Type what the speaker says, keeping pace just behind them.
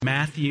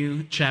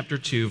Matthew chapter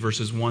 2,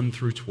 verses 1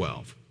 through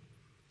 12.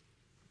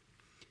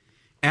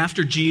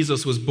 After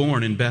Jesus was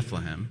born in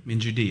Bethlehem, in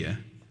Judea,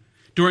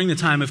 during the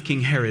time of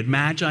King Herod,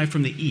 Magi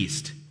from the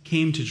east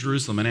came to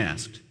Jerusalem and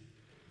asked,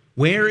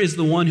 "Where is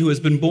the one who has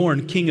been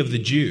born King of the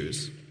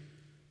Jews?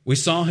 We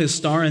saw his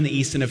star in the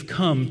east and have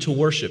come to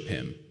worship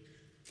him."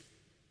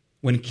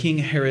 When King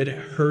Herod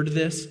heard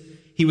this,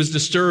 he was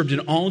disturbed, and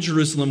all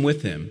Jerusalem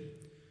with him.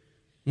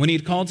 When he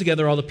had called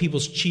together all the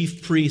people's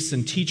chief priests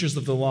and teachers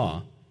of the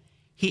law,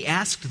 he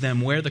asked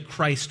them where the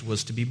Christ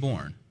was to be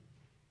born.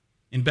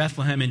 "In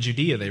Bethlehem in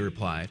Judea," they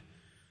replied,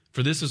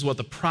 "for this is what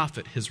the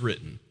prophet has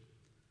written.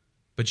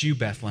 But you,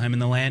 Bethlehem, in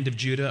the land of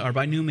Judah, are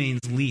by no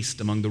means least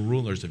among the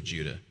rulers of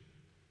Judah.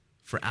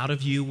 For out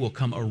of you will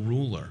come a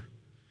ruler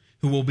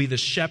who will be the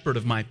shepherd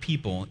of my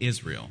people,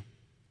 Israel."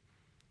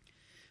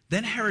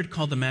 Then Herod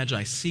called the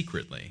Magi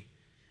secretly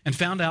and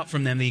found out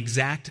from them the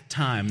exact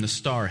time the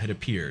star had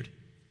appeared.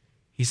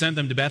 He sent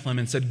them to Bethlehem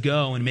and said,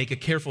 "Go and make a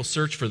careful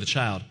search for the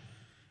child.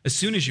 As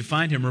soon as you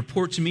find him,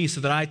 report to me so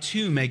that I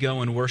too may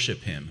go and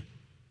worship him."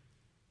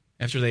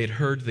 After they had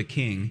heard the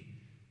king,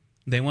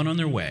 they went on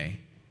their way,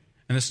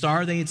 and the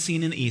star they had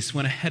seen in the east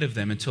went ahead of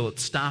them until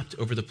it stopped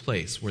over the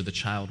place where the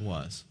child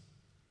was.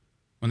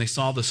 When they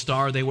saw the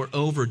star, they were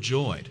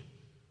overjoyed.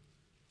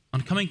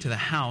 On coming to the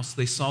house,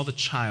 they saw the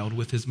child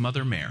with his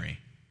mother Mary,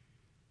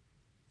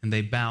 and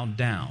they bowed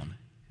down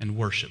and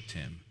worshiped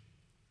him.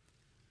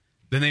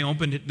 Then they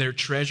opened their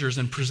treasures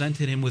and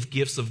presented him with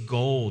gifts of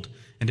gold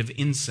and of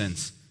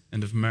incense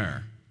and of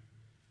myrrh.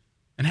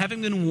 And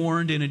having been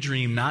warned in a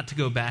dream not to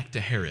go back to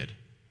Herod,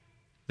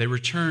 they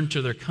returned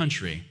to their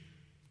country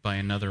by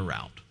another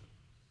route.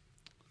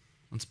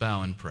 Let's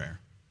bow in prayer.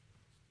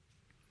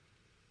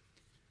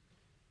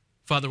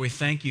 Father, we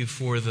thank you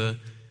for the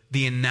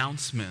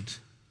announcement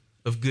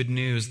of good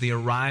news, the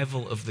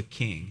arrival of the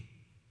King.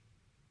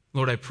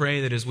 Lord, I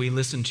pray that as we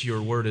listen to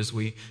your word, as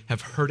we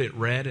have heard it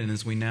read, and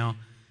as we now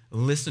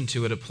listen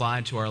to it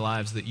applied to our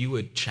lives, that you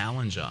would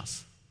challenge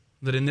us.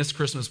 That in this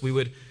Christmas we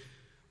would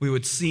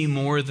see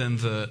more than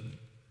the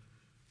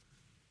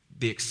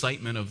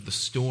excitement of the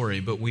story,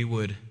 but we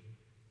would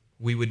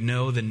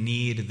know the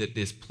need that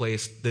is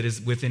placed, that is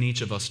within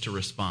each of us to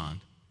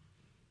respond,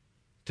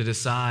 to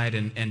decide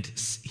and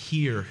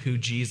hear who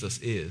Jesus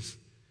is,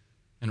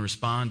 and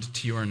respond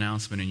to your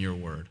announcement in your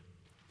word.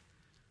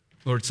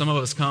 Lord, some of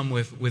us come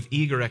with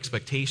eager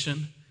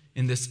expectation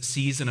in this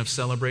season of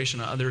celebration,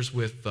 others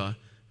with the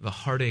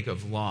heartache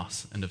of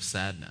loss and of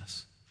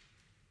sadness.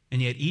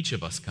 And yet each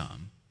of us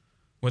come.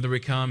 Whether we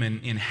come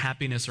in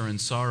happiness or in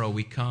sorrow,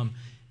 we come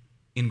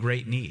in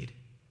great need.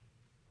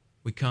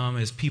 We come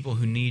as people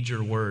who need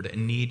your word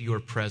and need your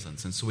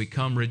presence. And so we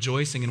come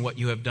rejoicing in what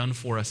you have done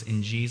for us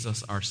in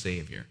Jesus our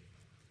Savior.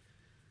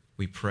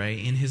 We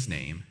pray in his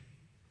name.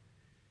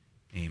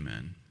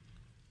 Amen.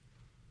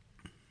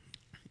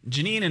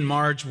 Janine and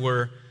Marge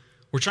were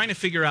trying to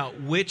figure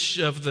out which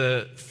of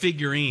the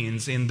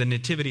figurines in the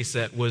nativity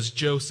set was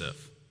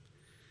Joseph.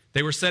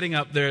 They were setting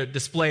up their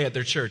display at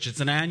their church. It's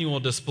an annual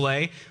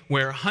display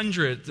where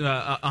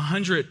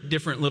 100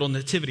 different little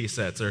nativity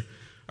sets are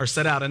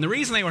set out. And the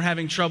reason they were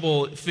having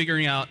trouble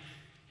figuring out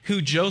who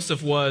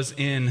Joseph was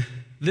in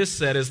this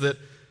set is that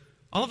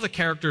all of the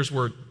characters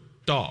were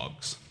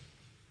dogs.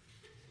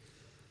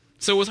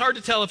 So it was hard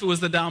to tell if it was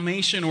the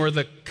Dalmatian or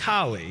the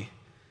collie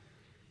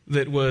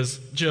that was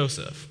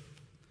Joseph.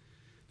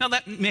 Now,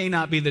 that may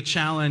not be the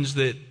challenge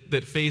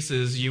that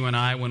faces you and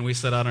I when we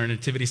set out our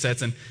nativity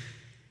sets. And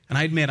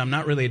I admit, I'm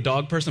not really a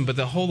dog person, but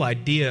the whole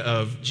idea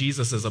of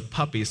Jesus as a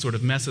puppy sort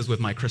of messes with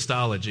my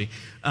Christology.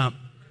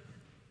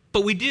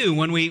 But we do,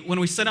 when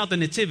we set out the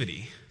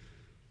nativity,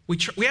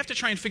 we have to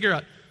try and figure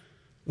out,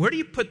 where do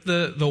you put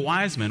the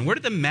wise men? Where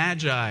did the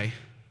Magi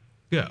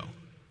go?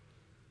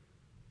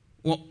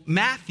 Well,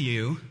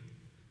 Matthew,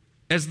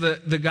 as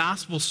the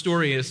gospel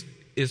story is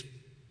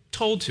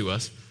told to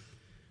us,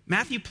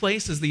 Matthew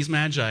places these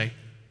Magi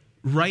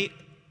right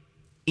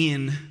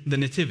in the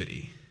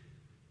nativity.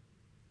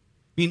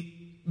 I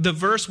mean, the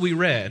verse we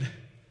read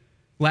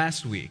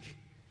last week,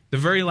 the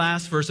very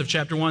last verse of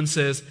chapter 1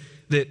 says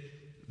that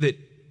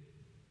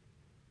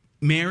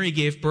Mary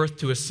gave birth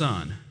to a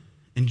son,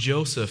 and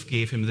Joseph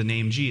gave him the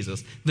name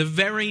Jesus. The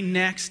very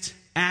next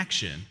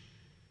action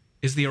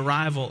is the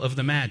arrival of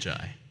the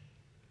Magi.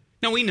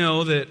 Now, we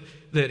know that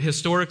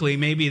historically,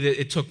 maybe that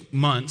it took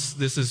months.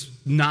 This is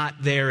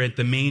not there at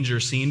the manger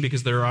scene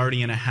because they're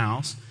already in a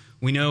house.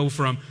 We know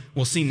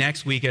we'll see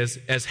next week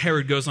as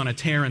Herod goes on a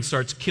tear and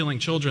starts killing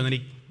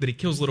children, that he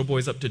kills little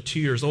boys up to 2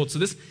 years old. So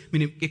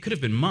it could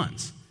have been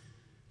months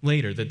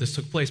later that this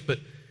took place. But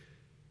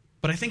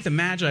I think the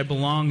Magi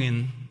belong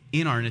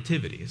in our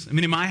nativities. I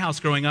mean, in my house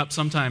growing up,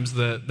 sometimes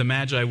the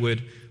Magi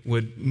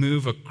would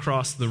move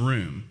across the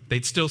room.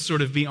 They'd still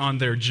sort of be on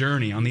their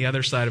journey on the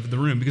other side of the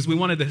room because we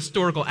wanted the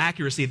historical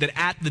accuracy that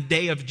at the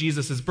day of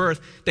Jesus' birth,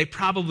 they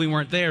probably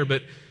weren't there,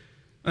 but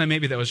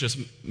maybe that was just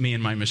me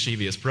and my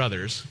mischievous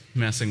brothers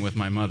messing with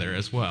my mother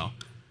as well.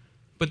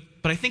 But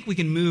I think we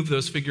can move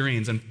those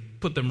figurines and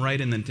put them right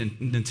in the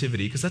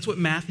nativity because that's what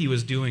Matthew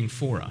is doing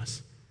for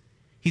us.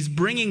 He's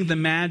bringing the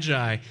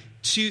Magi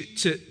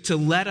to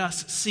let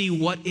us see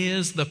what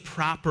is the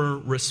proper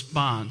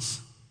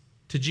response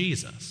to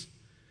Jesus.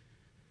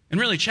 And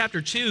really,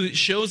 chapter 2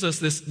 shows us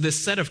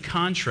this set of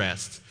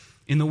contrasts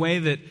in the way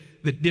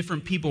that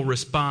different people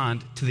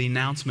respond to the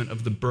announcement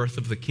of the birth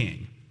of the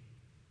King.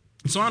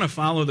 And so I want to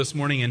follow this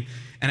morning an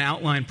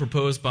outline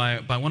proposed by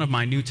one of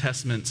my New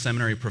Testament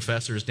seminary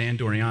professors, Dan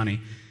Doriani.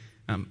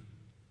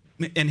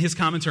 And his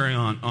commentary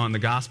on the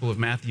Gospel of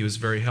Matthew is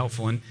very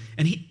helpful. And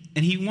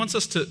he wants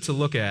us to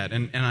look at,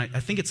 and I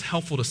think it's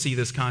helpful to see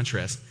this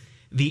contrast,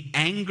 the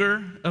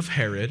anger of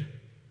Herod,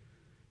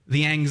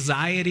 the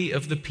anxiety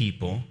of the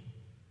people,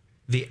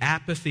 the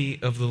apathy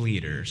of the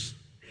leaders,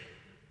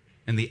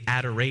 and the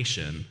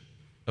adoration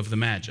of the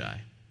Magi. I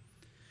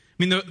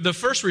mean, the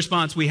first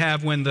response we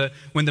have when the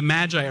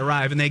Magi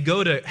arrive and they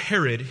go to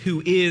Herod,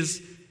 who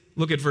is,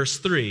 look at verse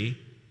 3,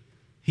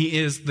 he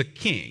is the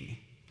king.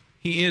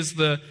 He is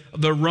the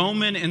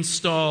Roman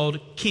installed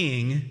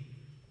king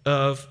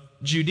of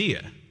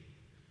Judea.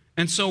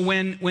 And so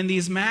when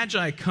these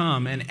Magi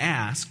come and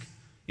ask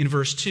in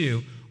verse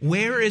 2,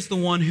 where is the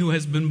one who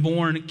has been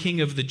born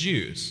king of the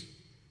Jews?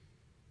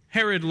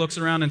 Herod looks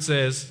around and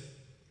says,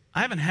 I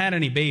haven't had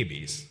any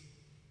babies,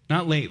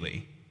 not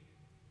lately.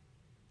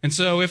 And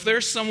so if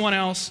there's someone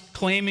else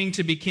claiming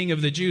to be king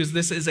of the Jews,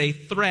 this is a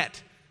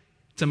threat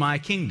to my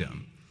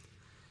kingdom.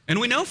 And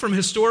we know from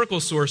historical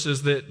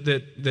sources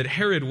that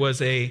Herod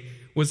was a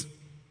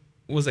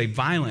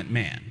violent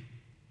man.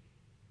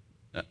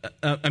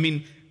 I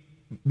mean,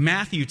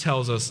 Matthew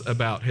tells us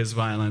about his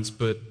violence,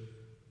 but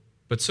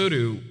so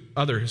do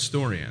other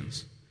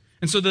historians.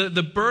 And so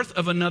the birth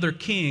of another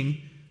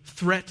king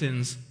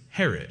threatens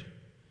Herod.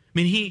 I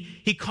mean,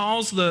 he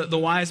calls the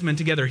wise men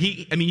together.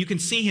 You can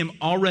see him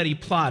already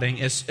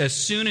plotting as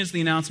soon as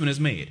the announcement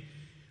is made.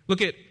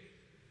 Look at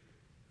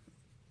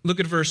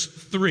verse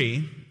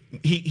 3.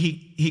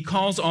 He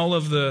calls all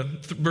of the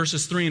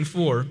verses 3 and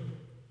 4.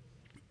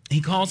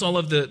 He calls all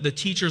of the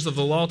teachers of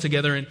the law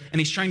together, and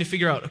he's trying to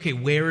figure out, okay,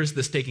 where is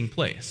this taking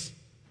place?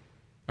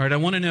 All right, I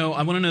want to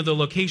know the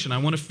location. I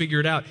want to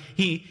figure it out.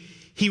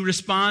 He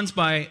responds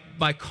by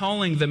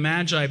calling the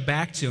Magi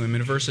back to him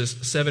in verses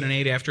 7 and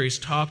 8 after he's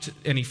talked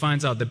and he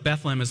finds out that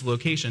Bethlehem is the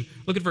location.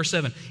 Look at verse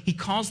 7. He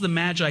calls the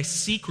Magi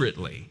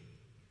secretly.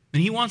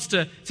 And he wants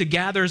to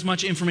gather as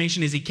much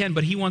information as he can,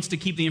 but he wants to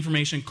keep the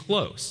information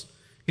close.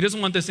 He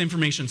doesn't want this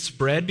information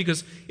spread,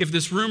 because if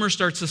this rumor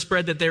starts to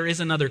spread that there is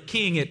another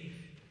king, it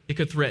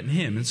could threaten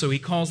him. And so he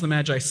calls the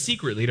Magi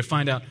secretly to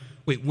find out,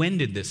 wait, when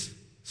did this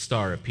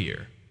star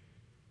appear?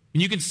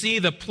 And you can see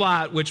the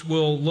plot, which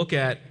we'll look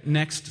at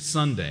next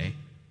Sunday,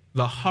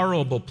 the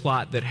horrible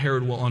plot that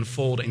Herod will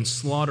unfold in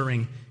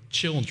slaughtering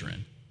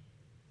children.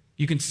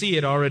 You can see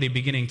it already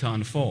beginning to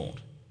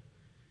unfold.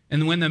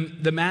 And when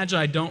the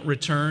Magi don't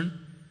return,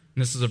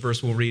 and this is a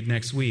verse we'll read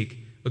next week,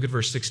 look at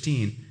verse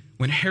 16.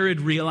 When Herod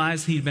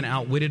realized he'd been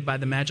outwitted by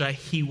the Magi,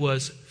 he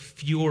was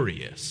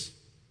furious.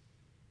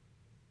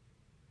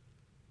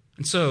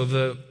 And so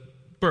the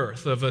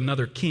birth of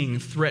another king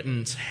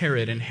threatens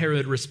Herod, and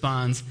Herod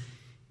responds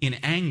in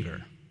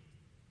anger.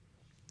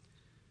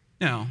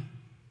 Now,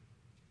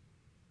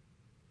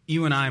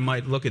 you and I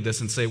might look at this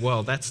and say,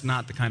 well, that's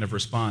not the kind of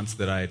response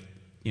that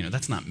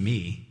that's not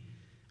me.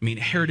 I mean,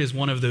 Herod is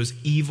one of those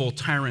evil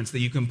tyrants that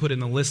you can put in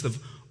the list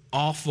of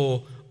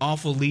awful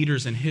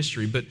leaders in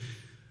history. But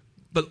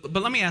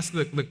let me ask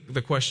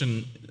the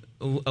question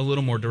a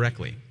little more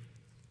directly.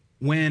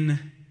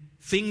 When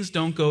things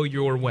don't go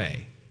your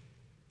way,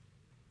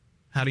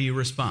 how do you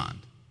respond?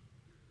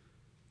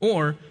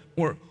 Or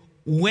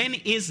when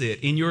is it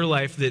in your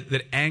life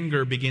that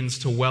anger begins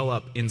to well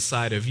up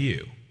inside of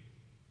you?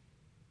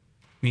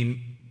 I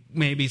mean,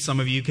 maybe some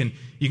of you can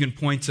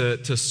point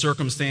to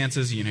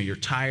circumstances. You're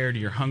tired,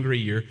 you're hungry,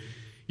 you're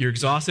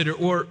exhausted,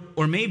 or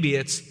maybe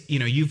it's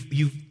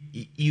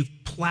you've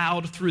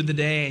plowed through the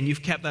day and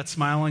you've kept that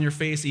smile on your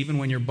face even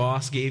when your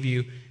boss gave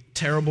you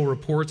terrible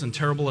reports and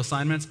terrible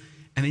assignments,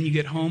 and then you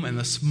get home and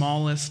the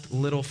smallest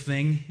little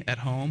thing at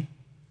home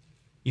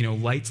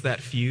lights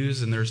that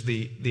fuse, and there's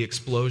the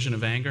explosion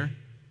of anger.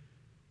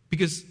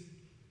 Because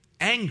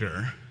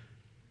anger,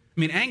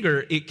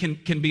 it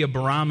can be a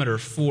barometer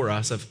for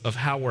us of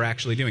how we're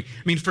actually doing.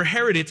 I mean, for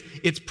Herod,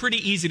 it's pretty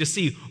easy to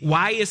see.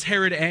 Why is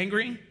Herod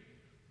angry?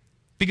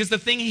 Because the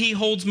thing he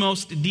holds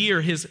most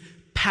dear, his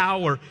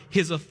power,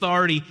 his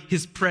authority,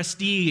 his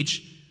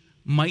prestige,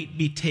 might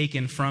be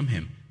taken from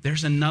him.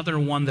 There's another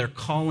one they're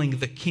calling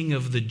the King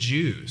of the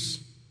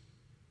Jews.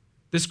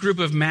 This group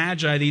of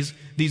Magi,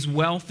 these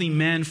wealthy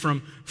men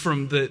from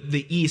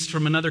the east,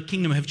 from another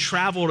kingdom, have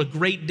traveled a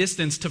great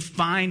distance to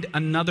find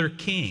another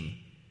king.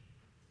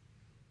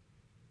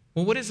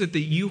 Well, what is it that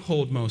you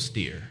hold most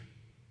dear?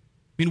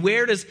 I mean,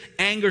 where does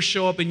anger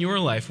show up in your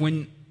life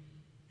when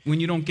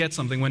you don't get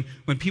something,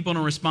 when people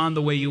don't respond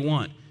the way you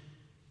want?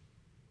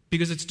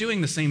 Because it's doing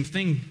the same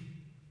thing,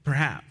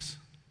 perhaps,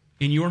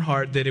 in your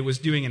heart that it was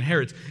doing in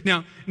Herod's.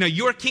 Now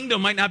your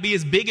kingdom might not be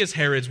as big as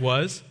Herod's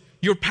was.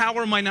 Your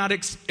power might not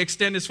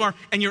extend as far.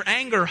 And your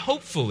anger,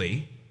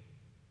 hopefully,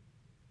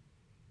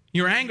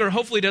 Your anger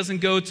hopefully doesn't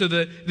go to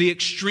the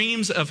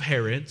extremes of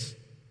Herod's,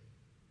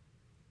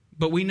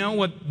 but we know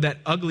what that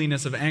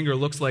ugliness of anger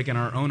looks like in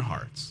our own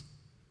hearts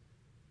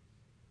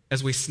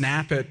as we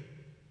snap at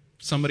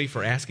somebody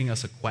for asking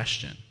us a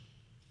question.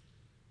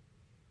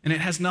 And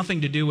it has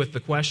nothing to do with the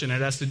question.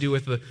 It has to do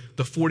with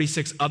the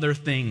 46 other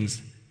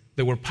things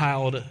that were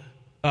piled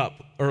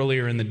up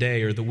earlier in the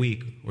day or the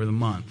week or the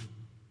month.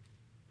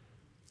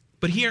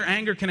 But here,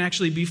 anger can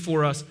actually be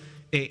for us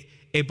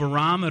a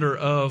barometer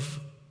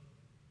of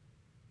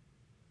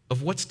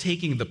what's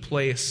taking the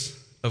place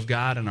of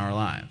God in our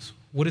lives.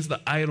 What is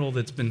the idol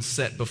that's been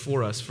set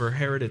before us? For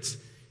Herod, it's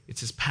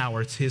his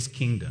power, it's his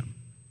kingdom.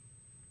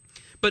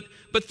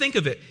 But think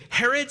of it.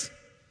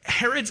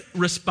 Herod's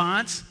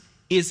response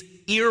is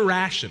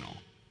irrational.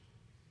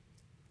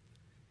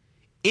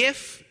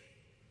 If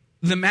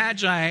the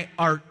Magi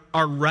are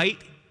right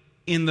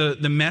in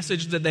the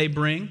message that they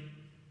bring,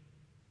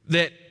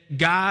 that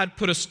God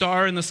put a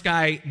star in the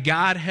sky,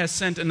 God has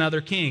sent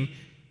another king,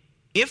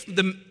 if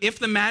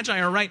the Magi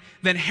are right,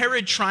 then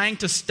Herod trying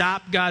to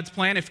stop God's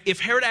plan, if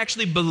Herod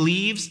actually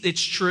believes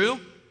it's true,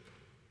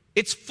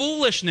 it's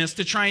foolishness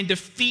to try and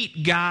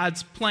defeat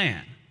God's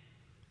plan.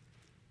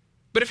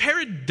 But if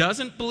Herod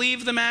doesn't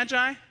believe the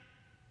Magi,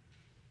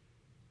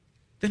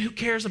 then who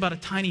cares about a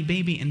tiny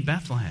baby in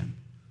Bethlehem?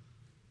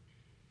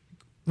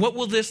 What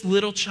will this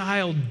little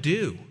child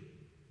do?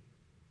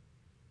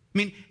 I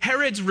mean,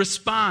 Herod's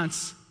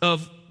response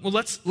of, well,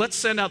 let's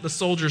send out the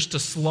soldiers to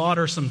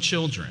slaughter some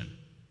children.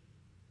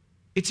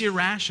 It's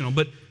irrational,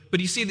 but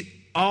you see,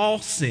 all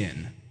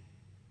sin,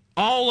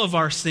 all of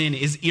our sin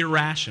is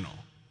irrational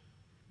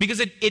because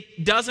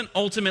it doesn't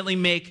ultimately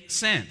make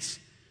sense.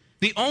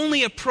 The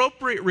only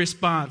appropriate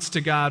response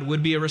to God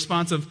would be a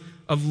response of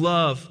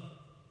love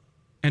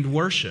and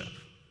worship.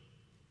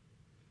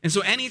 And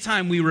so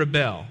anytime we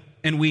rebel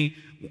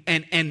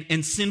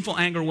and sinful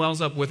anger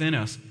wells up within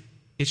us,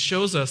 it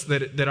shows us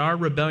that our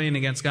rebellion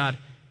against God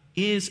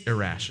is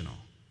irrational.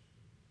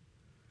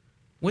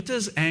 What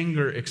does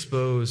anger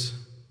expose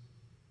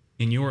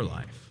in your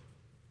life?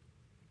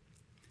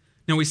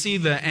 Now we see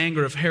the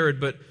anger of Herod,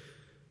 but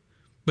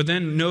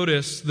then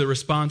notice the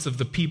response of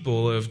the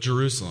people of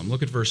Jerusalem.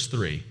 Look at verse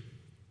 3.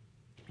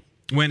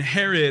 When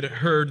Herod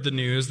heard the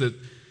news that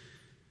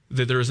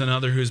there is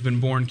another who's been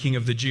born king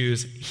of the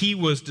Jews, he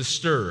was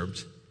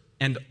disturbed,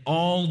 and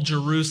all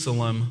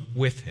Jerusalem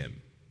with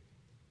him.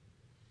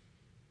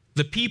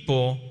 The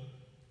people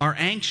are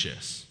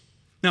anxious.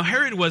 Now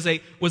Herod was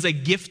a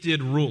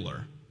gifted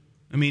ruler.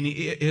 I mean,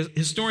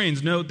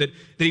 historians note that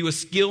he was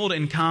skilled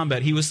in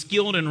combat. He was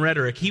skilled in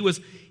rhetoric. He was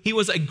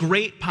a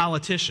great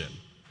politician.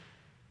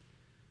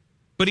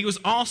 But he was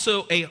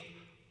also a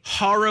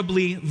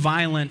horribly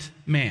violent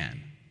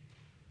man.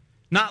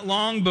 Not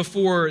long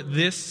before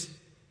this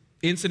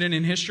incident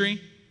in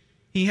history,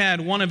 he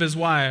had one of his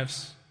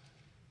wives,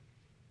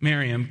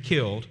 Miriam,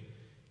 killed,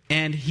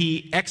 and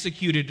he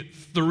executed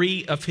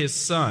 3 of his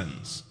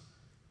sons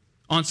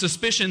on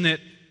suspicion that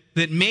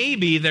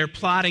maybe they're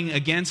plotting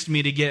against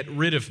me to get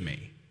rid of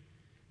me.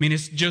 I mean,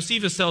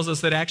 Josephus tells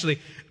us that actually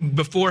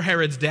before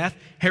Herod's death,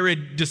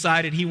 Herod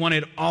decided he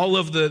wanted all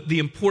of the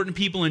important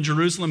people in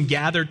Jerusalem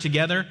gathered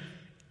together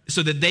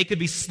so that they could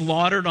be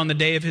slaughtered on the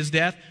day of his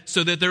death,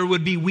 so that there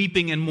would be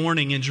weeping and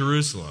mourning in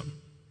Jerusalem.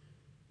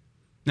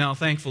 Now,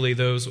 thankfully,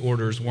 those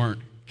orders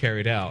weren't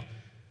carried out,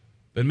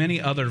 but many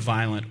other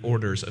violent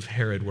orders of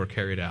Herod were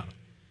carried out.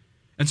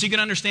 And so you can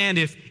understand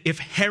if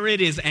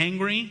Herod is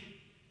angry,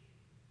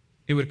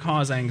 it would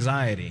cause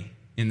anxiety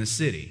in the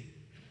city.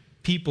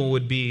 People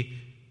would be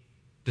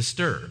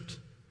disturbed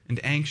and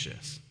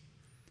anxious.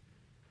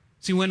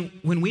 See, when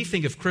we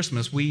think of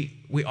Christmas, we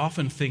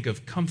often think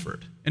of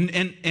comfort. And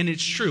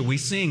it's true. We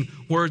sing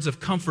words of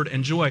comfort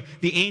and joy.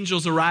 The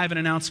angels arrive and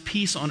announce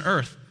peace on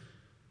earth.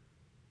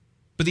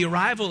 But the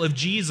arrival of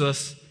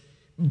Jesus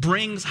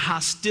brings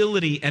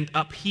hostility and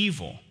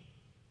upheaval.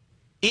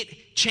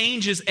 It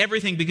changes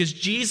everything because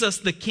Jesus,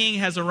 the King,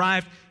 has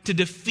arrived to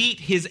defeat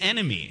his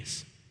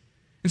enemies.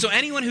 And so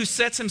anyone who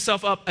sets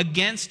himself up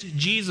against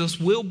Jesus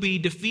will be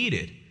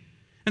defeated.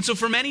 And so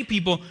for many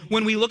people,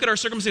 when we look at our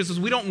circumstances,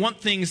 we don't want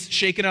things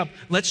shaken up.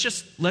 Let's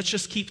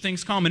just keep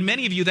things calm. And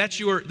many of you, that's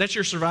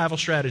your survival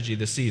strategy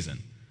this season.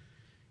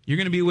 You're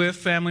going to be with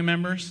family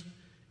members,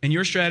 and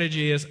your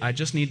strategy is, I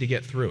just need to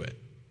get through it.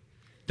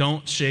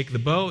 Don't shake the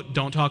boat.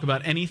 Don't talk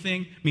about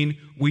anything. I mean,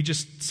 we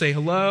just say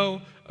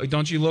hello.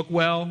 Don't you look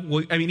well?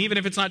 I mean, even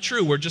if it's not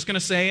true, we're just going to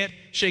say it,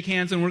 shake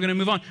hands, and we're going to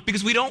move on.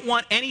 Because we don't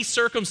want any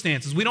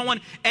circumstances. We don't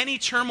want any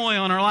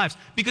turmoil in our lives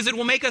because it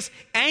will make us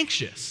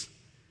anxious.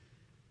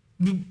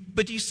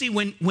 But do you see,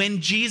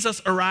 when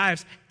Jesus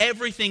arrives,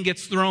 everything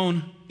gets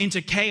thrown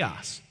into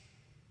chaos.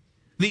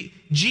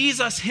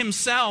 Jesus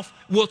himself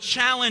will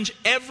challenge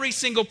every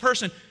single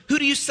person. Who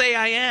do you say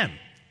I am?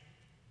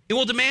 It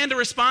will demand a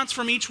response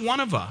from each one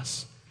of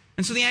us.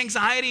 And so the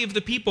anxiety of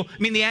the people,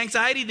 the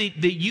anxiety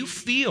that you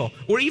feel,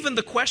 or even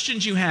the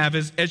questions you have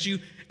as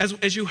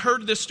you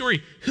heard this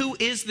story, who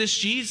is this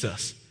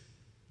Jesus?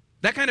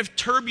 That kind of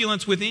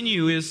turbulence within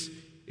you is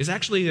is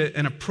actually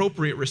an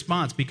appropriate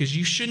response, because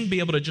you shouldn't be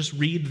able to just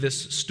read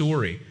this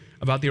story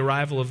about the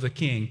arrival of the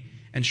king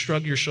and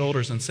shrug your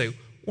shoulders and say,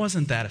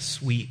 wasn't that a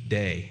sweet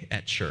day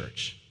at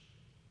church?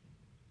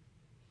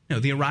 No,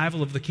 the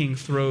arrival of the king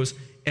throws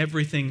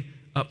everything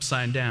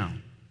upside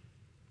down.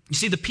 You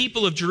see, the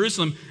people of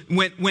Jerusalem,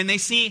 when they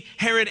see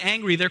Herod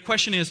angry, their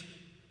question is,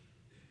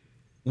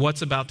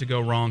 what's about to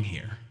go wrong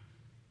here?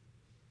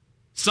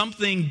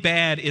 Something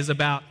bad is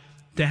about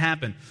to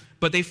happen.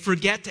 But they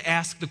forget to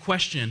ask the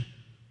question,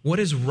 what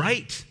is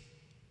right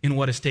in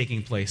what is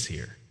taking place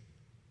here?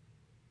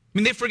 I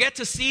mean, they forget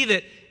to see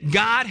that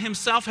God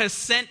himself has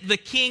sent the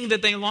king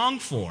that they long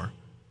for.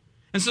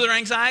 And so their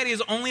anxiety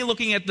is only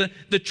looking at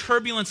the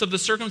turbulence of the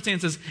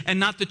circumstances and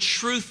not the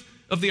truth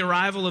of the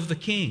arrival of the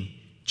king.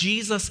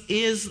 Jesus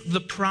is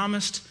the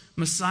promised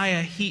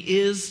Messiah. He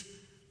is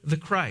the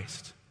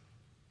Christ.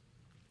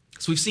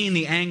 So we've seen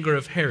the anger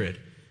of Herod,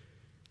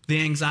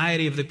 the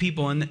anxiety of the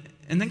people, and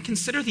then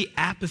consider the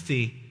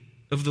apathy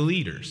of the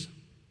leaders.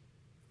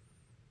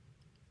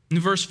 In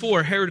verse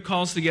 4, Herod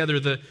calls together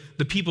the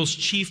people's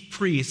chief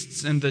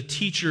priests and the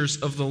teachers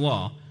of the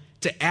law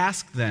to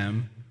ask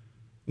them,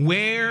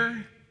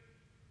 where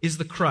is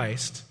the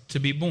Christ to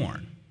be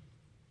born?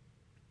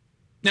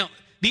 Now,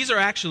 these are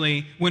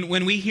actually,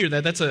 when we hear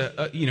that, that's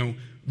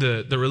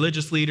the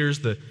religious leaders,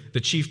 the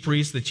chief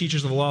priests, the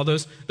teachers of the law,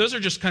 those are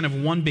just kind of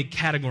one big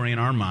category in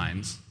our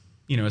minds,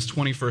 as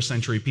 21st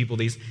century people,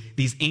 these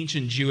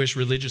ancient Jewish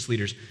religious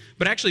leaders.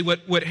 But actually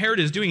what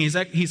Herod is doing is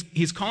that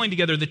he's calling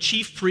together the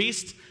chief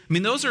priests. I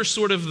mean, those are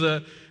sort of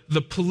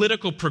the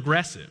political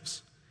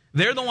progressives.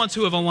 They're the ones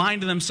who have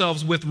aligned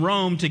themselves with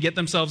Rome to get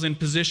themselves in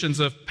positions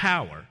of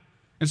power.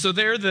 And so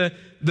they're the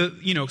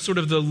sort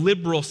of the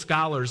liberal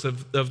scholars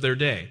of their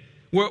day.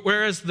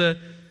 Whereas the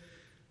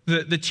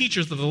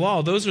teachers of the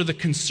law, those are the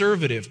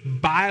conservative,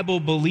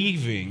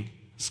 Bible-believing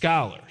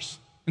scholars.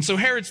 And so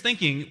Herod's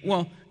thinking,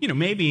 well,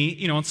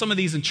 maybe, on some of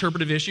these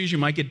interpretive issues, you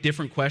might get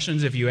different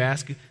questions if you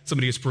ask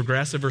somebody who's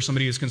progressive or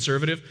somebody who's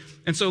conservative.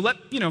 And so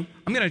I'm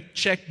going to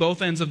check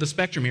both ends of the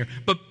spectrum here.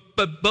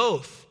 But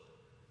both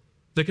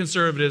the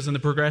conservatives and the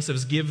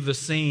progressives give the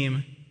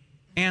same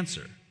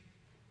answer.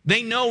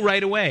 They know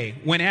right away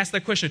when asked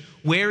that question,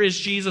 where is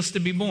Jesus to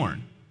be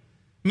born?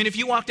 I mean, if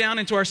you walk down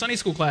into our Sunday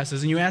school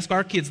classes and you ask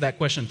our kids that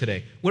question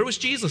today, where was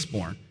Jesus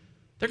born?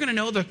 They're going to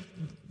know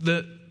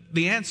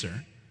the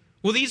answer.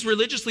 Well, these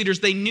religious leaders,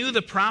 they knew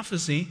the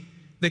prophecy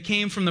that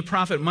came from the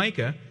prophet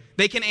Micah.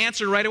 They can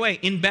answer right away,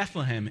 in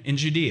Bethlehem, in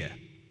Judea.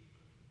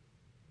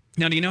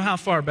 Now, do you know how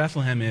far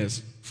Bethlehem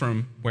is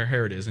from where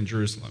Herod is in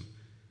Jerusalem?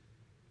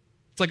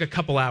 It's like a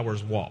couple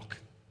hours walk.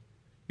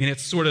 I mean,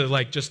 it's sort of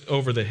like just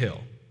over the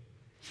hill.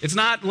 It's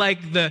not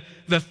like the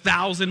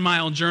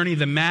 1,000-mile journey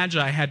the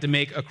Magi had to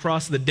make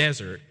across the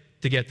desert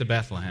to get to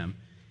Bethlehem.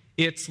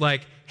 It's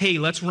like, hey,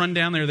 let's run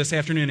down there this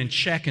afternoon and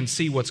check and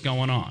see what's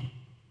going on.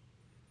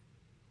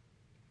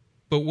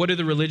 But what do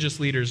the religious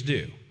leaders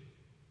do?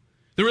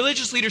 The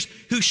religious leaders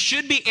who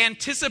should be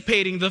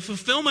anticipating the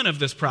fulfillment of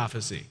this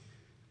prophecy.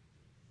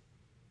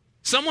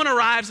 Someone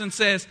arrives and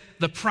says,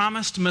 the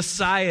promised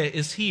Messiah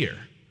is here.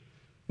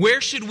 Where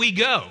should we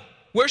go?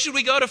 Where should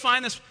we go to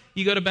find this?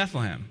 You go to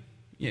Bethlehem.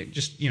 Yeah,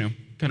 just, kind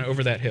of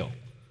over that hill.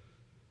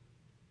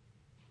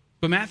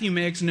 But Matthew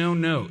makes no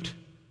note.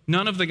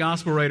 None of the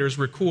gospel writers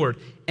record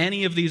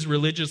any of these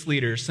religious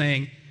leaders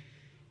saying,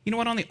 you know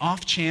what, on the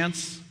off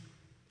chance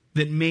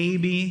that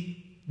maybe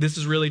this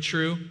is really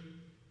true,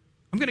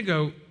 I'm going to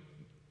go,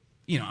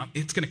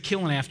 it's going to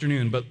kill an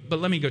afternoon, but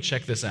let me go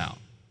check this out.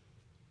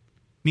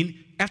 I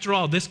mean, after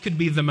all, this could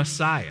be the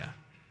Messiah.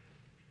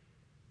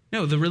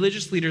 No, the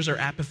religious leaders are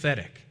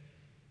apathetic.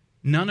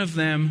 None of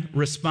them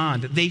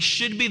respond. They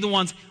should be the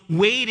ones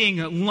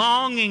waiting,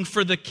 longing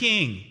for the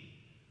king,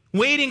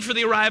 waiting for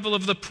the arrival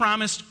of the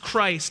promised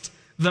Christ,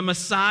 the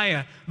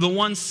Messiah, the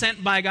one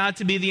sent by God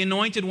to be the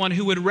anointed one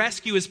who would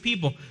rescue his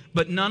people.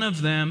 But none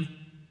of them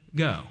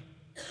go.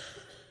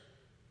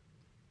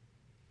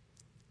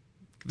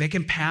 They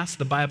can pass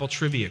the Bible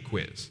trivia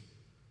quiz.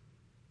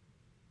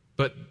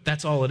 But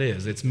that's all it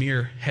is. It's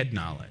mere head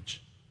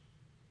knowledge.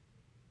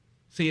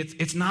 See,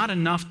 it's not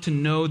enough to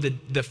know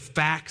the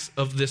facts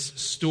of this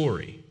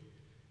story.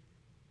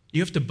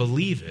 You have to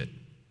believe it.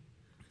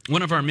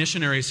 One of our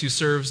missionaries who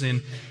serves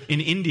in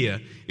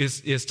India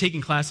is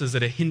taking classes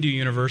at a Hindu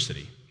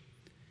university.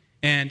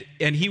 And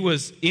he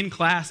was in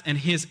class, and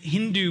his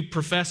Hindu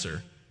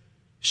professor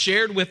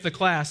shared with the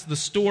class the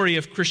story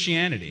of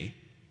Christianity.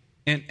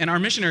 And our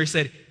missionary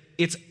said,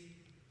 it's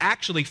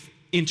actually,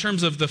 in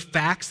terms of the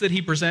facts that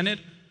he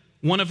presented,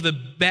 one of the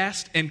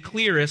best and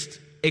clearest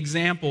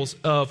examples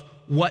of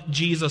what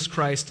Jesus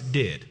Christ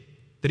did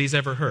that he's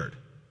ever heard.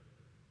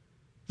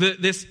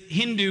 This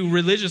Hindu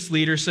religious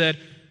leader said,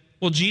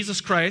 well, Jesus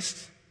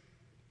Christ,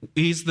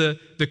 he's the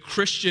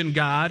Christian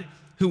God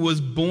who was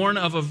born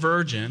of a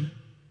virgin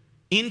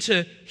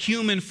into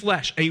human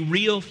flesh, a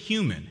real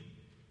human.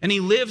 And he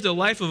lived a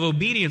life of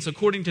obedience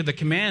according to the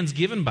commands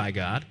given by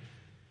God.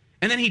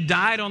 And then he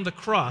died on the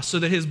cross so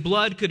that his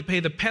blood could pay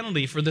the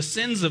penalty for the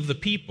sins of the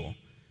people.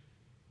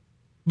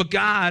 But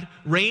God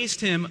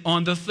raised him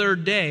on the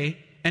third day,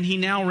 and he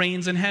now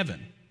reigns in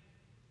heaven.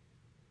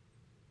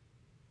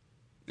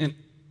 And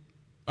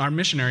our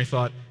missionary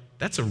thought,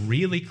 that's a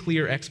really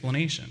clear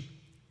explanation.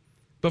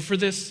 But for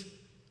this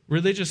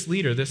religious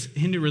leader, this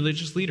Hindu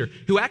religious leader,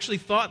 who actually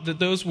thought that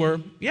those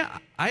were, yeah,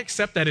 I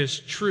accept that as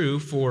true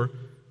for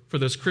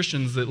those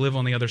Christians that live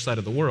on the other side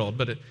of the world,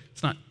 but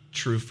it's not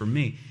true for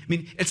me. I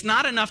mean, it's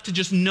not enough to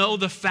just know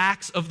the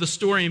facts of the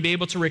story and be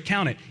able to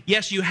recount it.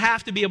 Yes, you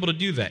have to be able to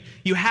do that.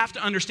 You have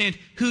to understand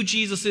who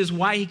Jesus is,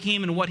 why he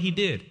came, and what he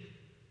did.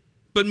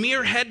 But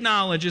mere head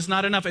knowledge is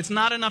not enough. It's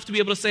not enough to be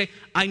able to say,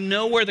 I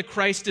know where the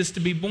Christ is to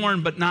be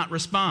born, but not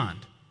respond.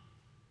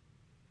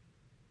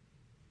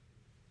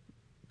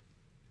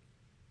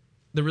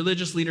 The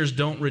religious leaders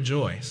don't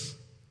rejoice.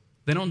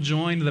 They don't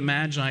join the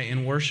Magi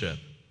in worship.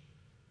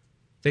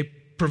 They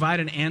provide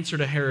an answer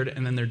to Herod,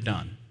 and then they're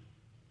done.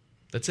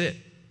 That's it.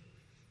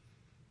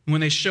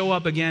 When they show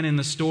up again in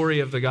the story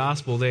of the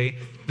gospel, they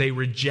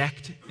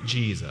reject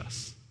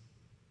Jesus.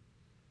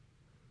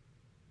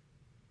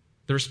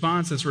 The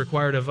response that's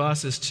required of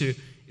us is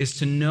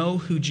to know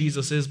who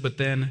Jesus is, but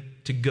then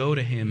to go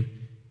to him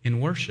in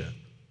worship,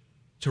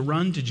 to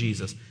run to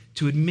Jesus,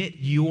 to admit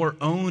your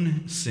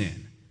own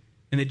sin,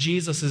 and that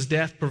Jesus'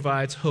 death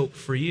provides hope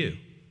for you.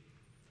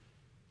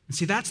 And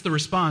see, that's the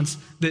response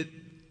that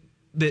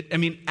I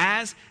mean,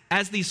 as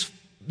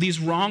these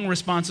wrong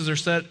responses are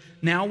set,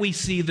 now we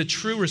see the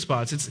true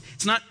response.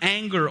 It's not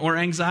anger or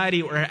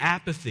anxiety or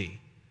apathy,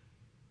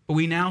 but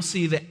we now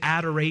see the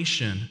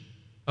adoration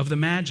of the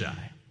Magi.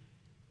 I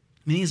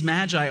mean, these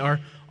Magi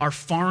are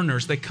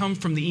foreigners. They come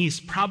from the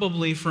east,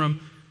 probably from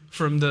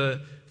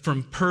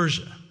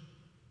Persia.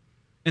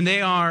 And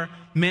they are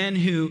men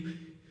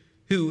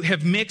who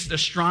have mixed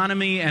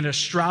astronomy and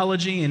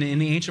astrology, and in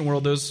the ancient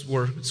world, those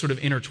were sort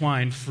of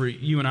intertwined. For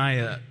you and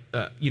I,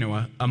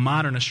 a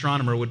modern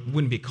astronomer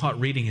wouldn't be caught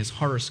reading his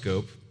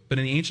horoscope, but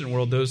in the ancient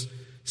world, those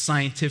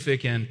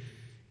scientific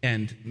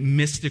and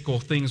mystical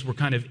things were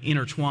kind of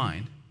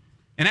intertwined.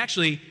 And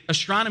actually,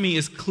 astronomy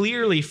is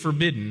clearly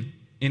forbidden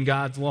in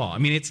God's law. I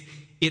mean,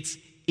 it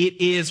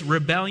is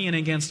rebellion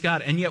against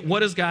God. And yet,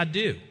 what does God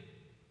do?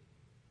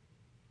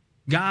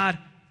 God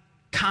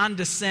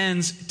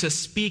condescends to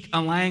speak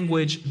a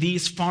language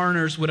these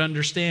foreigners would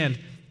understand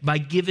by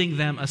giving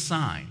them a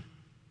sign.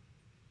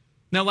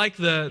 Now, like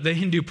the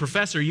Hindu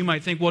professor, you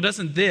might think, well,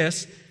 doesn't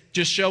this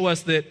just show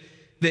us that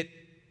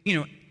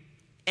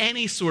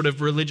any sort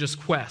of religious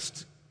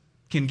quest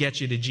can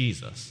get you to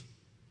Jesus?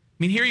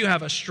 I mean, here you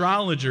have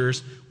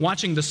astrologers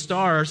watching the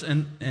stars,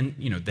 and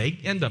they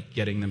end up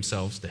getting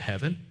themselves to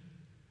heaven.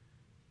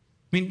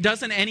 I mean,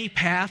 doesn't any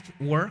path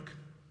work?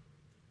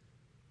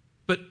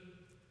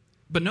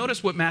 But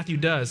notice what Matthew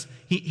does.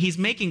 He's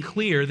making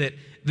clear that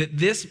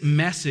this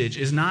message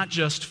is not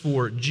just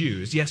for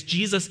Jews. Yes,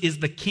 Jesus is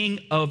the King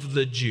of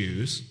the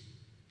Jews,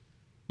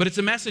 but it's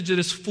a message that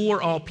is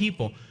for all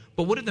people.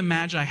 But what did the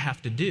Magi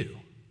have to do?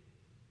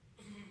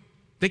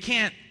 They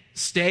can't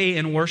stay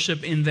and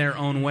worship in their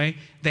own way.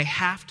 They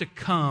have to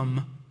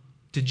come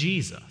to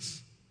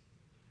Jesus.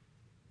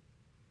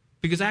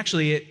 Because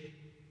actually,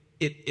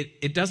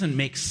 it doesn't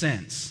make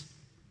sense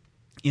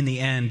in the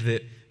end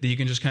that you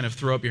can just kind of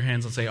throw up your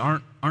hands and say,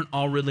 aren't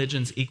all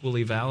religions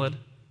equally valid?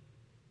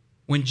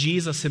 When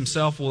Jesus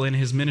himself will in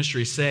his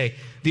ministry say,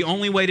 the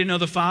only way to know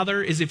the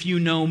Father is if you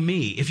know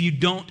me. If you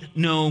don't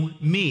know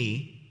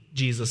me,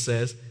 Jesus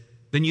says,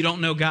 then you don't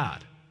know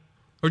God.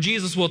 Or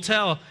Jesus will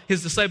tell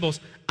his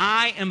disciples,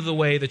 I am the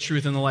way, the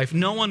truth, and the life.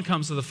 No one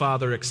comes to the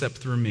Father except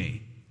through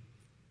me.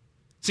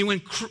 See,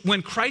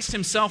 when Christ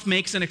himself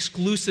makes an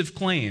exclusive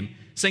claim,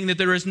 saying that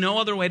there is no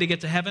other way to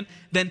get to heaven,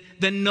 then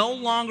no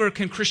longer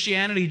can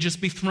Christianity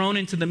just be thrown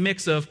into the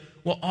mix of,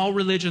 well, all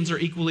religions are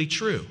equally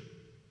true.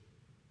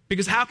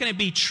 Because how can it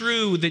be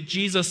true that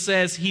Jesus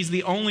says he's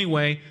the only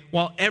way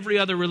while every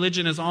other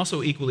religion is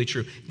also equally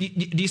true? Do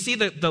you see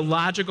the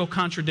logical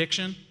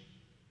contradiction?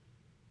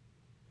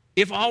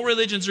 If all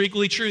religions are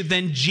equally true,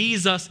 then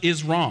Jesus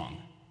is wrong.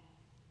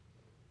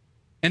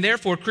 And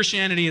therefore,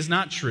 Christianity is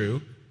not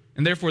true,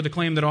 and therefore the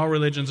claim that all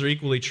religions are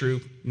equally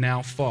true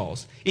now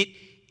falls.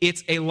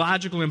 It's a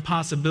logical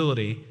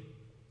impossibility.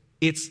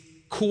 It's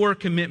core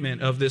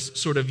commitment of this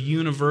sort of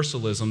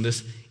universalism,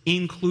 this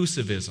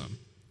inclusivism.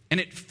 And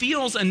it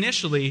feels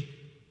initially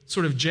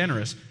sort of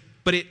generous,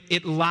 but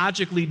it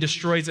logically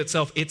destroys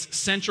itself. Its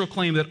central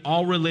claim that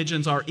all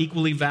religions are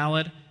equally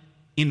valid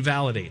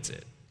invalidates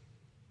it.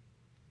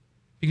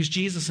 Because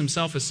Jesus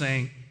himself is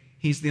saying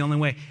he's the only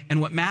way.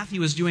 And what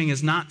Matthew is doing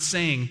is not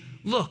saying,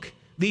 look,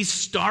 these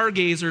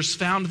stargazers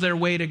found their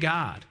way to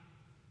God.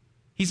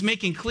 He's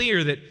making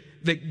clear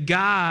that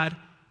God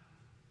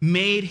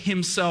made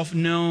himself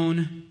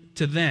known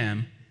to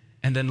them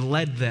and then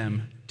led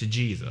them to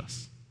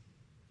Jesus.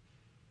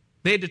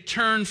 They had to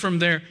turn from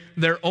their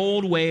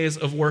old ways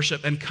of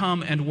worship and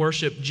come and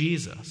worship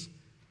Jesus.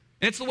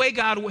 And it's the way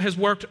God has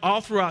worked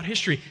all throughout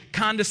history,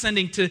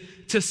 condescending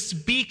to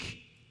speak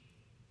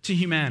to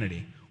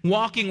humanity,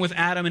 walking with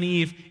Adam and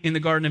Eve in the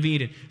Garden of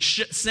Eden,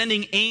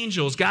 sending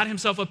angels, God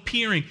himself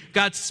appearing,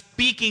 God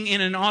speaking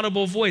in an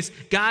audible voice,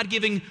 God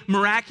giving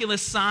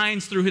miraculous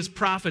signs through his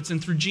prophets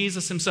and through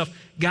Jesus himself.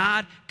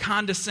 God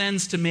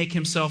condescends to make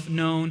himself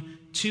known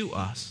to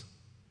us.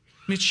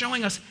 I mean, it's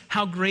showing us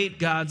how great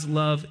God's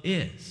love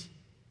is.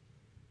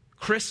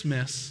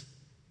 Christmas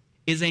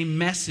is a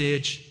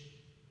message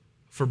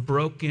for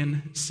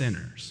broken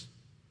sinners.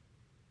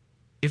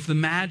 If the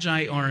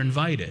Magi are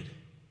invited,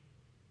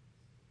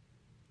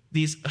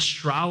 these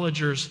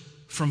astrologers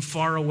from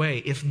far away,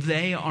 if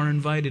they are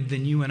invited,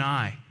 then you and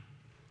I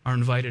are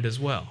invited as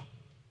well.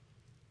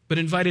 But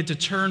invited to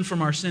turn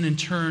from our sin and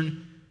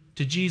turn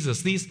to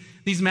Jesus. These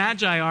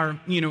Magi are,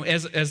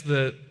 as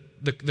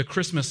the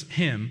Christmas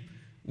hymn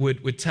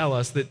would tell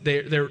us, that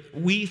they're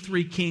we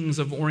three kings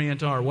of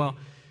Orient are. Well,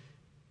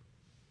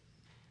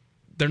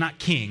 they're not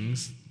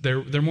kings.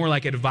 They're more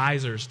like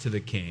advisors to the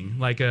king,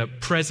 like a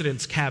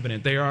president's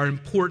cabinet. They are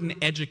important,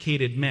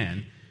 educated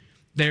men.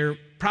 They're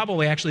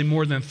probably actually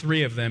more than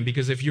three of them,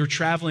 because if you're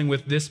traveling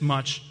with this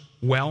much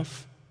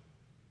wealth,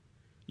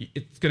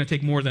 it's going to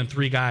take more than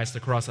three guys to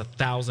cross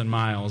 1,000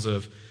 miles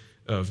of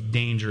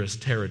dangerous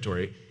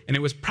territory. And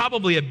it was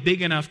probably a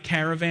big enough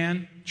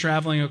caravan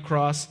traveling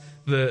across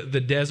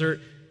the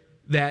desert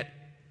that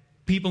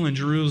people in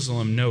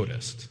Jerusalem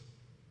noticed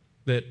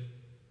that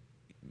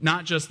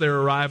not just their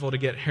arrival to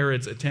get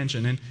Herod's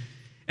attention.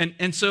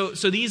 And so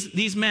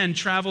these men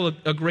travel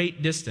a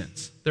great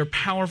distance. They're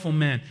powerful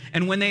men.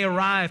 And when they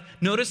arrive,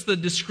 notice the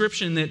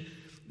description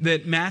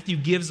that Matthew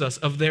gives us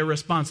of their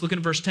response. Look at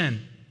verse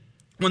 10.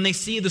 When they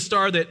see the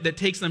star that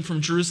takes them from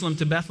Jerusalem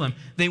to Bethlehem,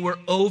 they were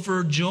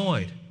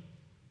overjoyed.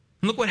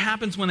 And look what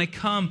happens when they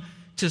come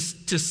to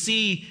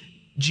see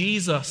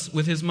Jesus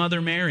with his mother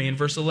Mary in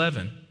verse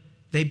 11.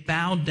 They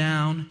bowed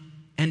down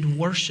and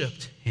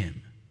worshiped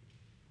him.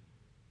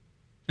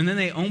 And then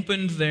they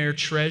opened their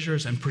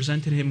treasures and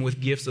presented him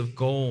with gifts of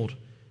gold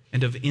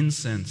and of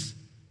incense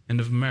and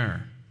of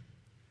myrrh.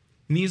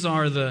 And these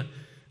are the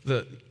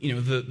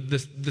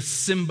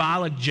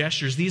symbolic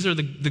gestures. These are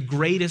the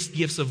greatest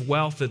gifts of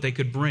wealth that they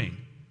could bring.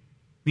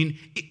 I mean,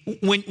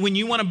 when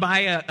you want to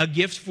buy a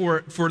gift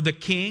for the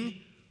king,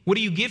 what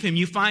do you give him?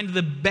 You find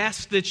the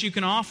best that you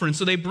can offer. And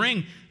so they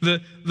bring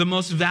the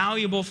most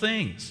valuable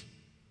things: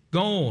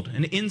 gold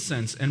and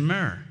incense and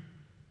myrrh.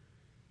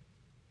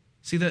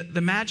 See,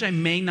 the Magi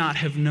may not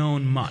have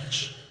known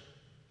much.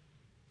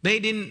 They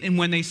didn't, and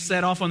when they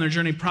set off on their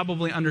journey,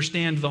 probably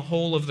understand the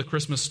whole of the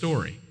Christmas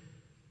story.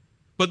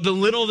 But the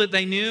little that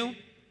they knew,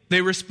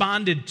 they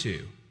responded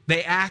to.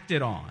 They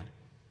acted on.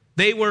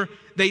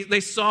 They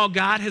saw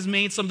God has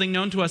made something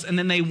known to us, and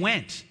then they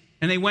went.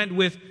 And they went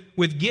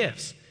with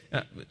gifts.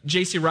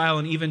 J.C. Ryle,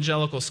 an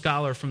evangelical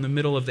scholar from the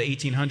middle of the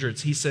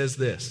 1800s, he says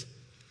this: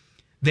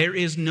 there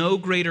is no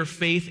greater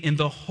faith in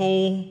the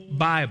whole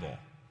Bible,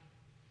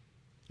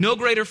 no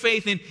greater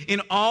faith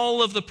in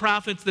all of the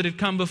prophets that had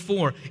come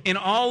before, in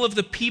all of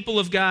the people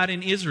of God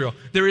in Israel.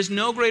 There is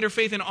no greater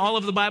faith in all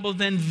of the Bible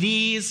than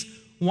these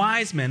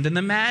wise men, than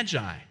the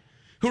Magi,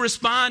 who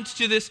respond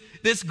to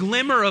this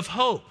glimmer of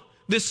hope,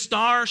 this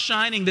star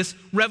shining, this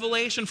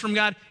revelation from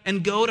God,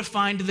 and go to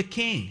find the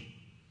king.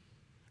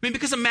 I mean,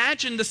 because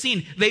imagine the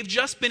scene. They've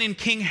just been in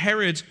King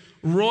Herod's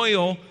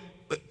royal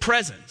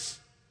presence.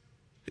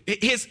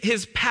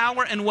 His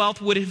power and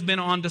wealth would have been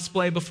on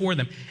display before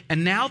them.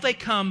 And now they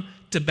come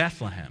to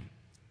Bethlehem.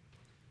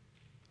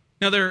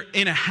 Now they're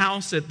in a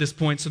house at this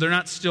point, so they're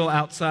not still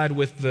outside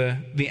with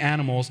the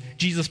animals.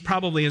 Jesus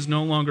probably is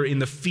no longer in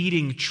the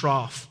feeding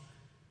trough.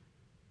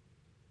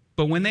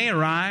 But when they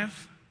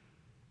arrive,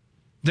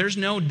 there's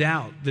no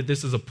doubt that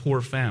this is a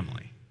poor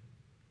family.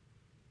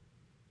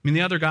 I mean,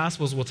 the other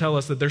Gospels will tell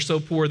us that they're so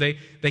poor they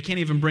can't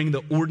even bring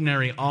the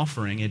ordinary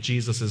offering at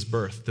Jesus'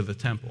 birth to the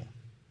temple.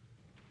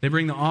 They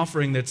bring the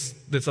offering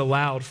that's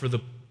allowed for the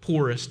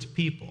poorest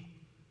people.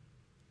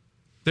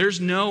 There's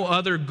no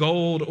other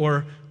gold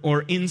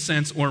or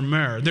incense or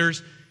myrrh.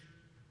 There's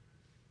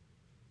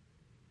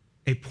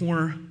a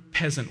poor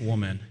peasant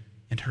woman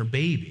and her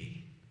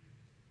baby.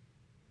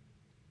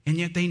 And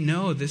yet they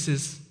know this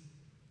is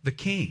the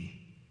king.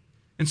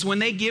 And so when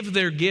they give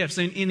their gifts,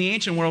 in the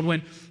ancient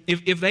world,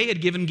 if they had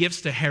given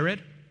gifts to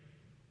Herod,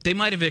 they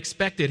might have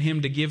expected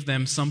him to give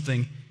them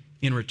something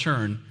in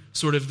return,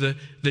 sort of the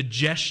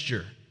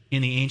gesture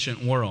in the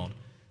ancient world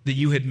that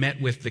you had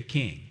met with the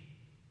king.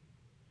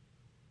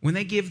 When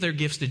they give their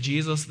gifts to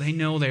Jesus, they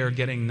know they are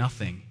getting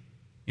nothing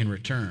in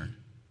return.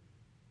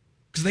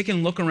 Because they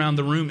can look around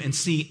the room and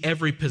see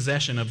every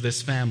possession of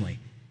this family.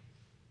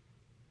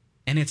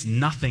 And it's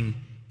nothing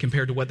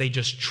compared to what they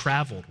just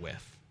traveled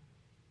with.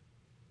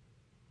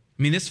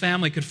 I mean, this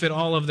family could fit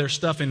all of their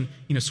stuff in,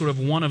 sort of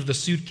one of the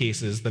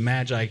suitcases the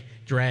Magi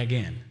drag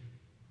in.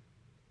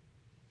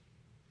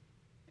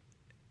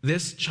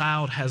 This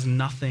child has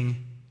nothing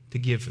to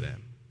give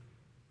them.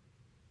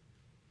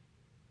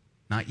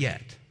 Not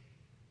yet.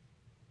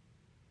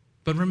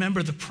 But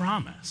remember the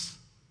promise.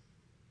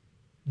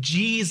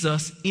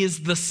 Jesus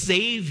is the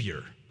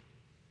Savior.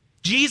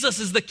 Jesus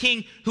is the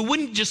king who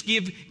wouldn't just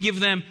give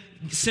them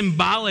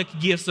symbolic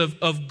gifts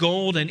of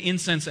gold and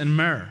incense and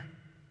myrrh.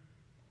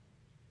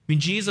 I mean,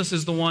 Jesus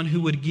is the one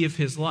who would give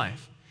his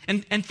life.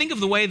 And think of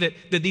the way that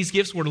these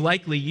gifts were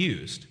likely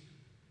used.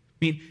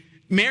 I mean,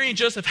 Mary and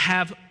Joseph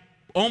have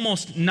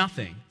almost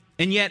nothing.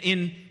 And yet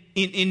in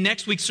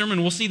next week's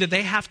sermon, we'll see that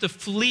they have to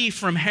flee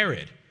from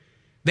Herod.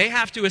 They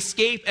have to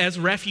escape as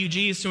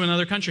refugees to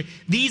another country.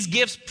 These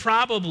gifts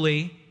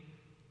probably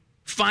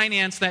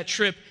finance that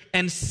trip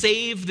and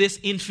save this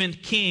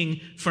infant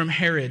king from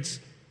Herod's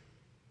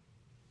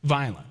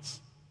violence.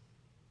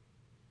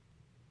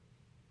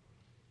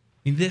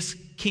 I mean, this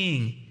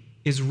king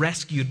is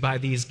rescued by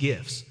these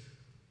gifts.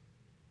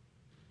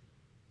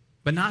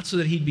 But not so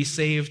that he'd be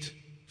saved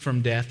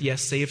from death,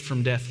 yes, saved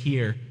from death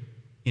here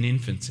in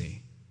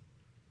infancy,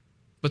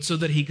 but so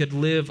that he could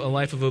live a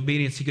life of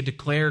obedience. He could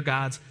declare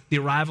the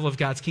arrival of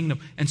God's kingdom,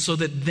 and so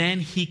that then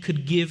he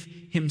could give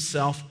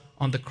himself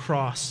on the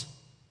cross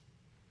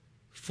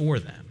for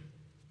them.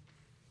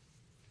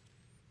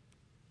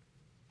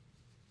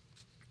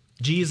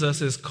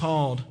 Jesus is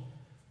called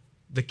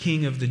the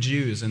King of the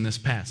Jews in this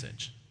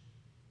passage.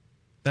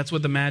 That's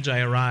what the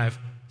Magi arrive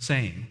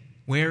saying.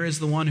 Where is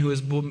the one who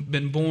has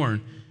been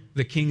born,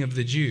 the King of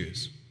the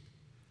Jews?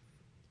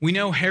 We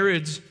know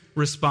Herod's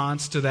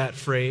response to that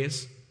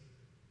phrase.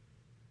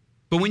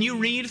 But when you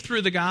read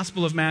through the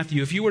Gospel of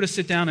Matthew, if you were to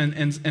sit down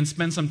and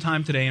spend some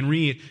time today and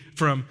read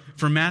from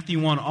Matthew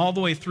 1 all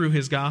the way through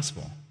his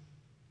Gospel,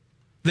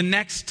 the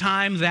next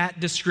time that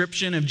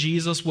description of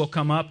Jesus will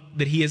come up,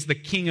 that he is the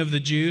King of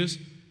the Jews,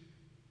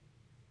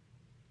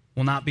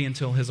 will not be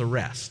until his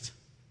arrest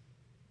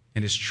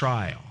and his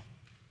trial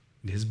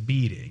and his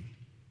beating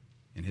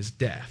and his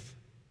death.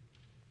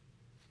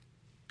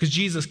 Because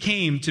Jesus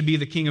came to be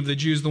the King of the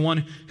Jews, the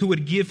one who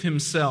would give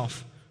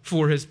himself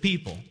for his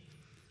people.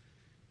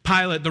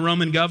 Pilate, the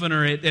Roman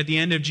governor, at the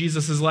end of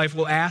Jesus' life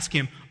will ask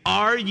him,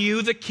 "Are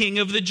you the King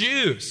of the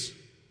Jews?"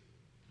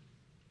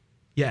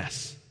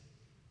 "Yes,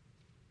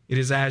 it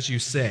is as you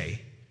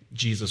say,"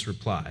 Jesus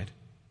replied.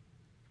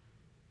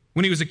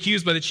 When he was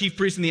accused by the chief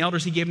priests and the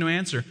elders, he gave no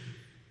answer.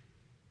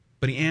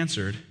 But he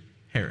answered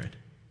Herod.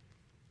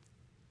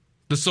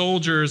 The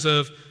soldiers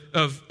of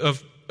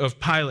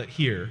Pilate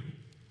here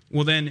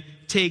will then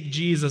take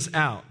Jesus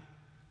out.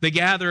 They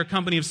gather a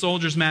company of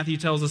soldiers, Matthew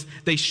tells us.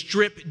 They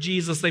strip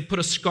Jesus. They put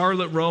a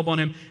scarlet robe on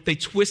him. They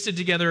twisted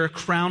together a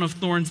crown of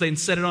thorns. They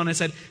set it on his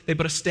head. They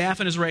put a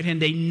staff in his right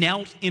hand. They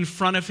knelt in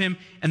front of him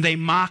and they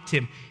mocked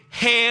him.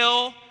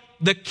 "Hail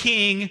the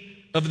King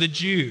of the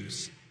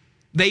Jews."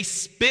 They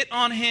spit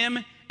on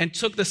him and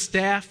took the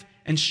staff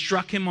and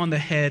struck him on the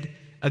head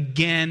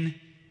again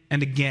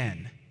and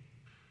again.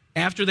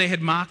 After they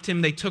had mocked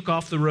him, they took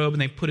off the robe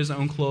and they put his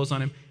own clothes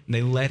on him and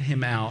they led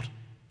him out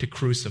to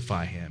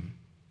crucify him.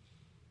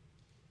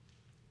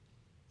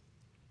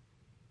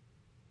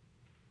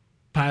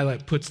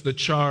 Pilate puts the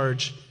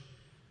charge,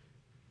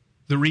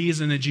 the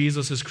reason that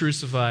Jesus is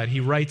crucified, he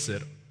writes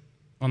it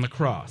on the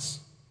cross,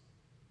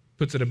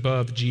 puts it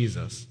above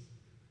Jesus.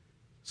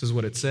 This is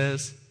what it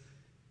says: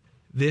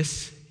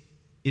 "This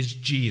is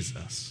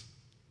Jesus,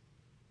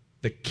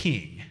 the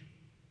King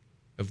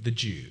of the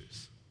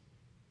Jews."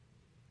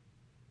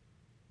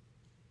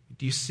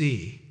 Do you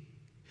see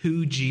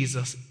who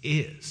Jesus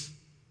is?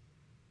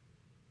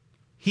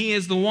 He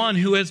is the one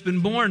who has been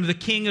born the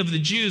King of the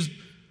Jews.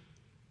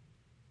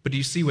 But do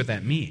you see what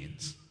that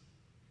means?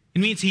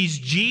 It means he's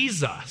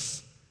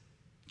Jesus.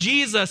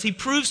 Jesus, he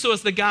proves to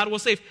us that God will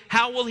save.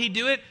 How will he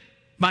do it?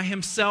 By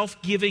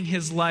himself giving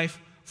his life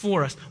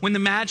for us. When the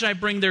Magi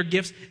bring their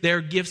gifts, they are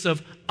gifts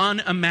of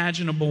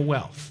unimaginable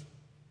wealth.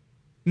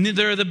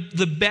 They're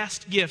the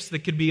best gifts that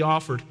could be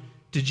offered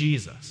to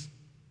Jesus.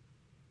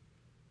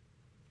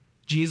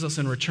 Jesus,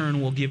 in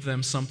return, will give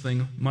them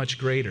something much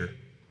greater: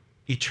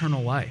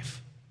 eternal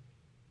life.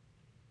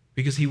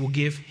 Because he will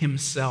give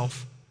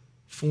himself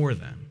for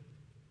them.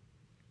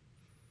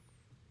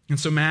 And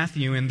so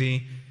Matthew, in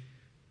the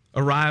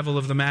arrival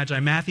of the Magi,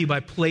 Matthew, by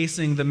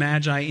placing the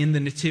Magi in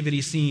the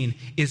nativity scene,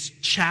 is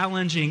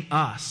challenging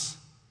us.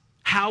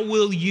 How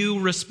will you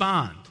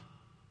respond?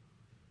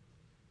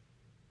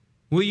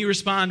 Will you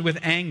respond with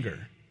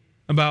anger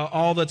about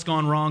all that's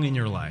gone wrong in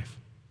your life?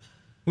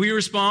 Will you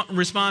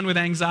respond with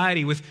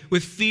anxiety,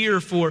 with fear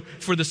for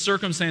the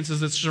circumstances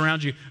that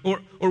surround you?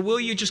 Or will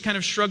you just kind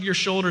of shrug your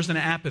shoulders in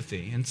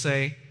apathy and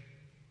say,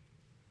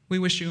 "We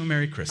wish you a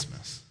Merry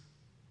Christmas,"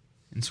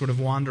 and sort of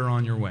wander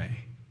on your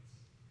way?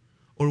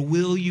 Or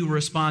will you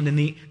respond in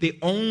the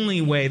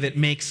only way that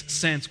makes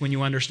sense when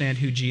you understand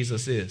who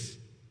Jesus is?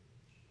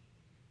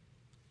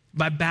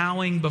 By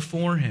bowing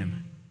before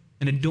him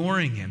and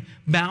adoring him,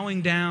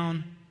 bowing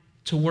down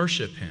to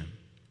worship him.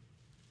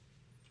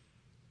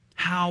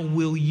 How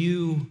will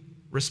you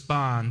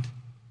respond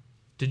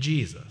to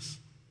Jesus?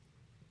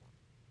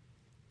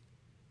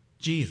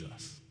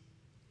 Jesus,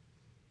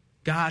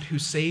 God who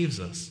saves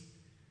us.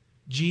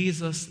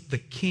 Jesus, the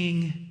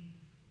King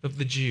of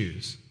the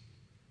Jews.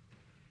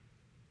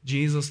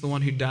 Jesus, the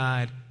one who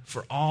died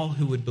for all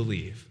who would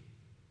believe.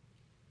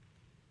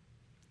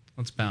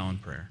 Let's bow in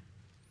prayer.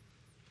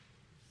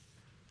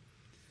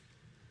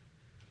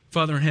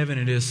 Father in heaven,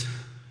 it is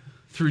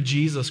through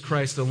Jesus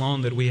Christ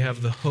alone that we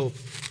have the hope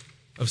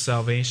of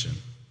salvation.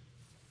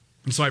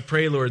 And so I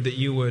pray, Lord, that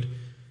you would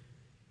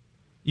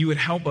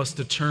help us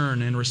to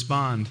turn and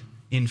respond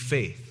in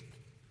faith.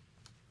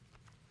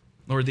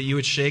 Lord, that you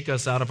would shake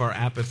us out of our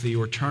apathy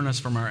or turn us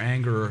from our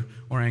anger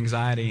or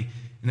anxiety,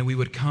 and that we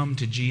would come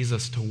to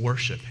Jesus to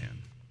worship him,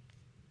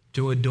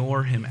 to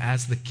adore him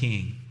as the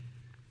King,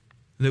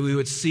 that we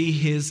would see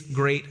his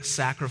great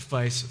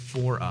sacrifice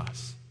for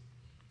us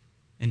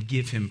and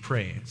give him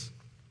praise.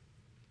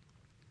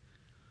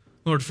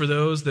 Lord, for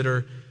those that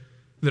are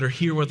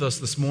here with us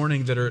this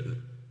morning that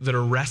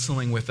are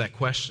wrestling with that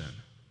question,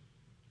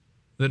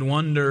 that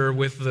wonder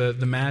with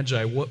the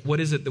Magi, what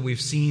is it that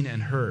we've seen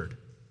and heard?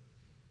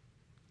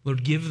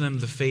 Lord, give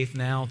them the faith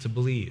now to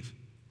believe.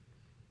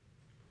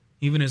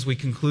 Even as we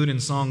conclude in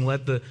song,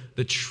 let the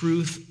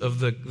truth of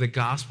the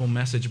gospel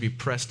message be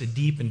pressed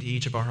deep into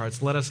each of our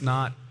hearts. Let us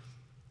not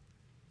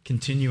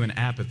continue in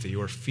apathy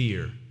or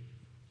fear,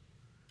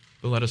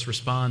 but let us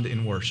respond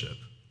in worship.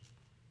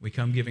 We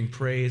come giving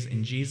praise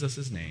in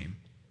Jesus' name.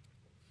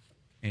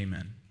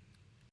 Amen.